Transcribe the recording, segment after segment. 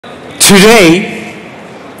Today,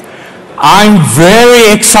 I'm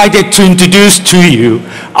very excited to introduce to you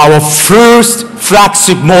our first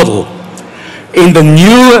flagship model in the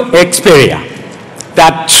new Experia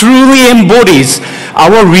that truly embodies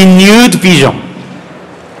our renewed vision.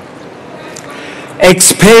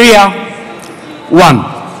 Experia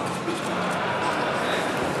 1.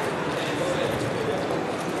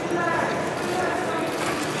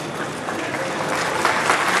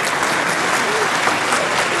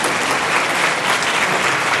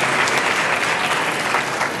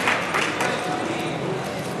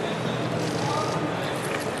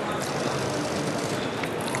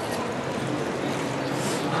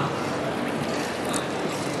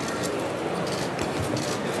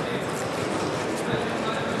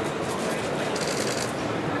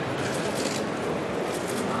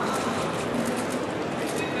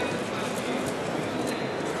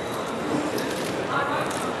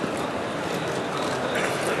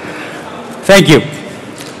 Thank you.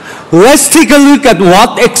 Let's take a look at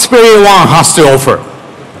what Experia 1 has to offer.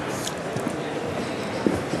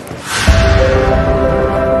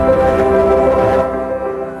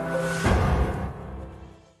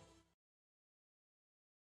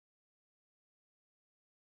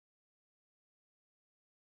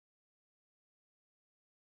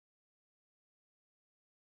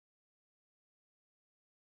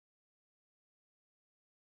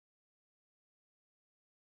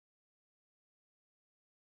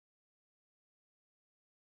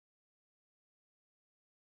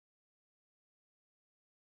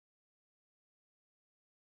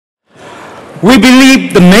 We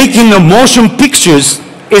believe the making of motion pictures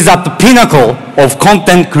is at the pinnacle of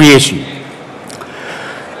content creation.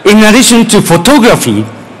 In addition to photography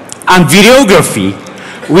and videography,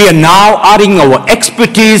 we are now adding our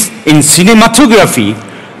expertise in cinematography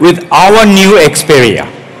with our new Experia,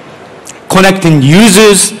 connecting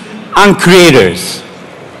users and creators.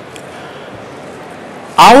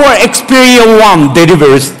 Our Experia 1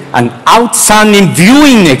 delivers an outstanding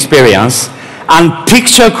viewing experience and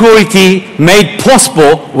picture quality made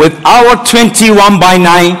possible with our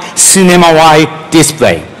 21:9 cinema-wide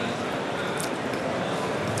display.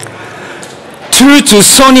 True to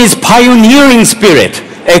Sony's pioneering spirit,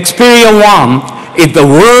 Experia 1 is the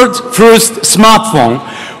world's first smartphone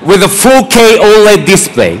with a 4K OLED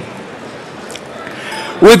display.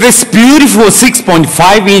 With this beautiful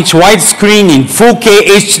 6.5-inch widescreen in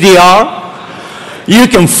 4K HDR, you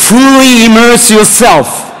can fully immerse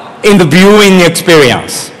yourself in the viewing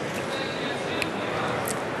experience.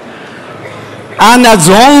 And as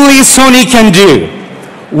only Sony can do,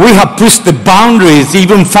 we have pushed the boundaries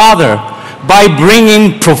even further by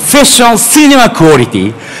bringing professional cinema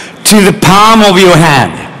quality to the palm of your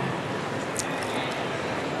hand.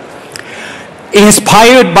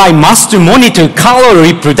 Inspired by master monitor color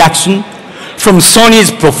reproduction from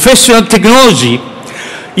Sony's professional technology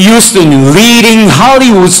used in leading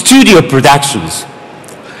Hollywood studio productions,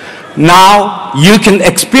 now you can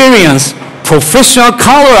experience professional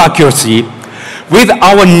color accuracy with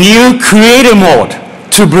our new creator mode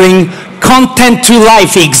to bring content to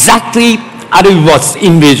life exactly as it was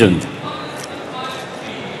envisioned.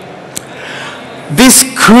 This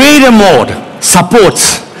creator mode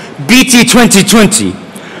supports BT 2020,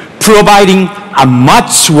 providing a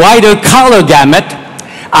much wider color gamut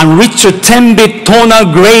and richer 10-bit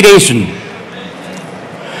tonal gradation.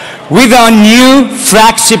 With our new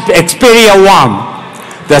flagship Experia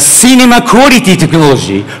 1, the cinema quality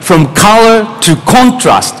technology from color to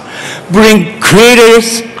contrast bring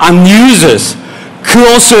creators and users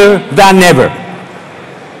closer than ever.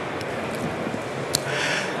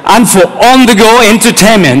 And for on-the-go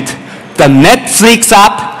entertainment, the Netflix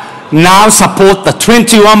app now supports the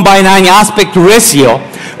 21:9 aspect ratio,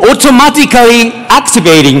 automatically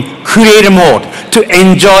activating creator mode to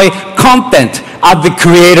enjoy content as the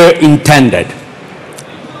creator intended.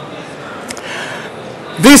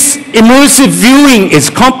 This immersive viewing is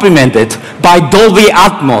complemented by Dolby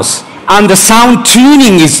Atmos, and the sound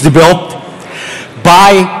tuning is developed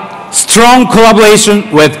by strong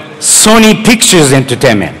collaboration with Sony Pictures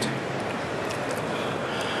Entertainment.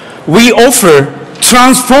 We offer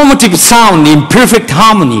transformative sound in perfect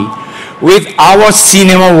harmony with our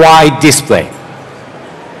cinema-wide display.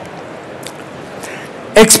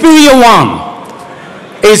 Experia 1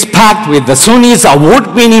 is packed with the Sony's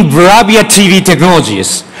award-winning Bravia TV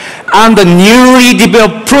technologies and the newly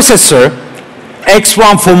developed processor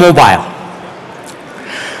X1 for mobile.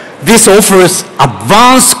 This offers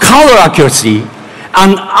advanced color accuracy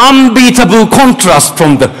and unbeatable contrast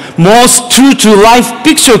from the most true-to-life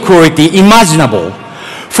picture quality imaginable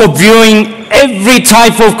for viewing every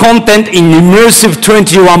type of content in immersive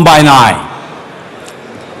 21 by 9.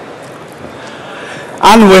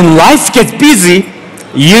 And when life gets busy,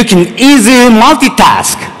 you can easily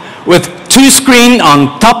multitask with 2 screens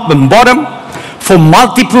on top and bottom for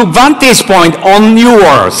multiple vantage points on your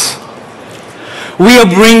walls. We are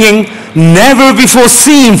bringing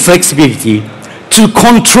never-before-seen flexibility to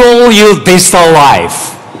control your digital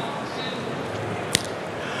life.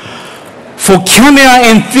 For camera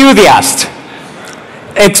enthusiasts,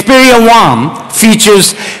 Experia 1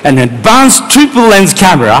 features an advanced triple lens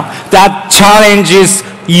camera that challenges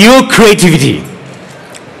your creativity.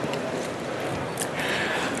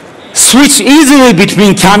 Switch easily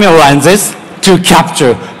between camera lenses to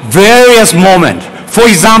capture various moments. For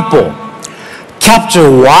example, capture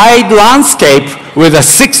wide landscape with a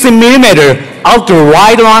 60mm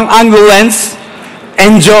ultra-wide angle lens,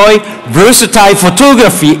 enjoy versatile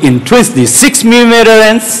photography in 26mm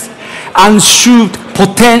lens, and shoot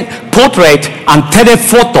portrait and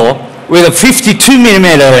telephoto with a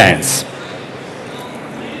 52mm lens.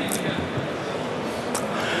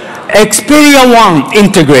 Experia 1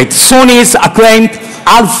 integrates Sony's acclaimed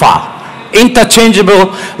Alpha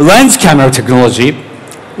interchangeable lens camera technology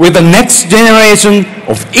with the next generation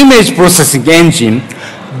of image processing engine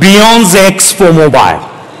beyond the X4 mobile,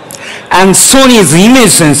 and Sony's image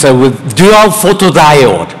sensor with dual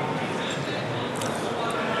photodiode.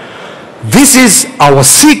 This is our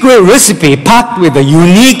secret recipe packed with a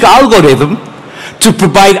unique algorithm to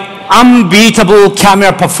provide unbeatable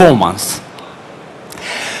camera performance.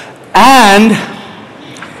 And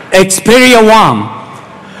Experia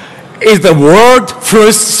 1 is the world's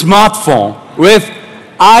first smartphone with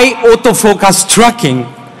eye autofocus tracking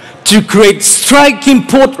to create striking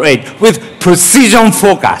portrait with precision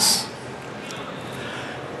focus.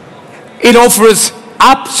 It offers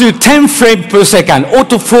up to 10 frames per second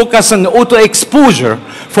autofocus and auto exposure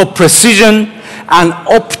for precision and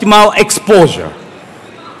optimal exposure.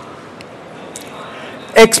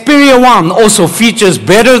 Experia 1 also features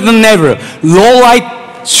better than ever low light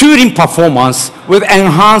shooting performance with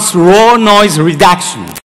enhanced raw noise reduction.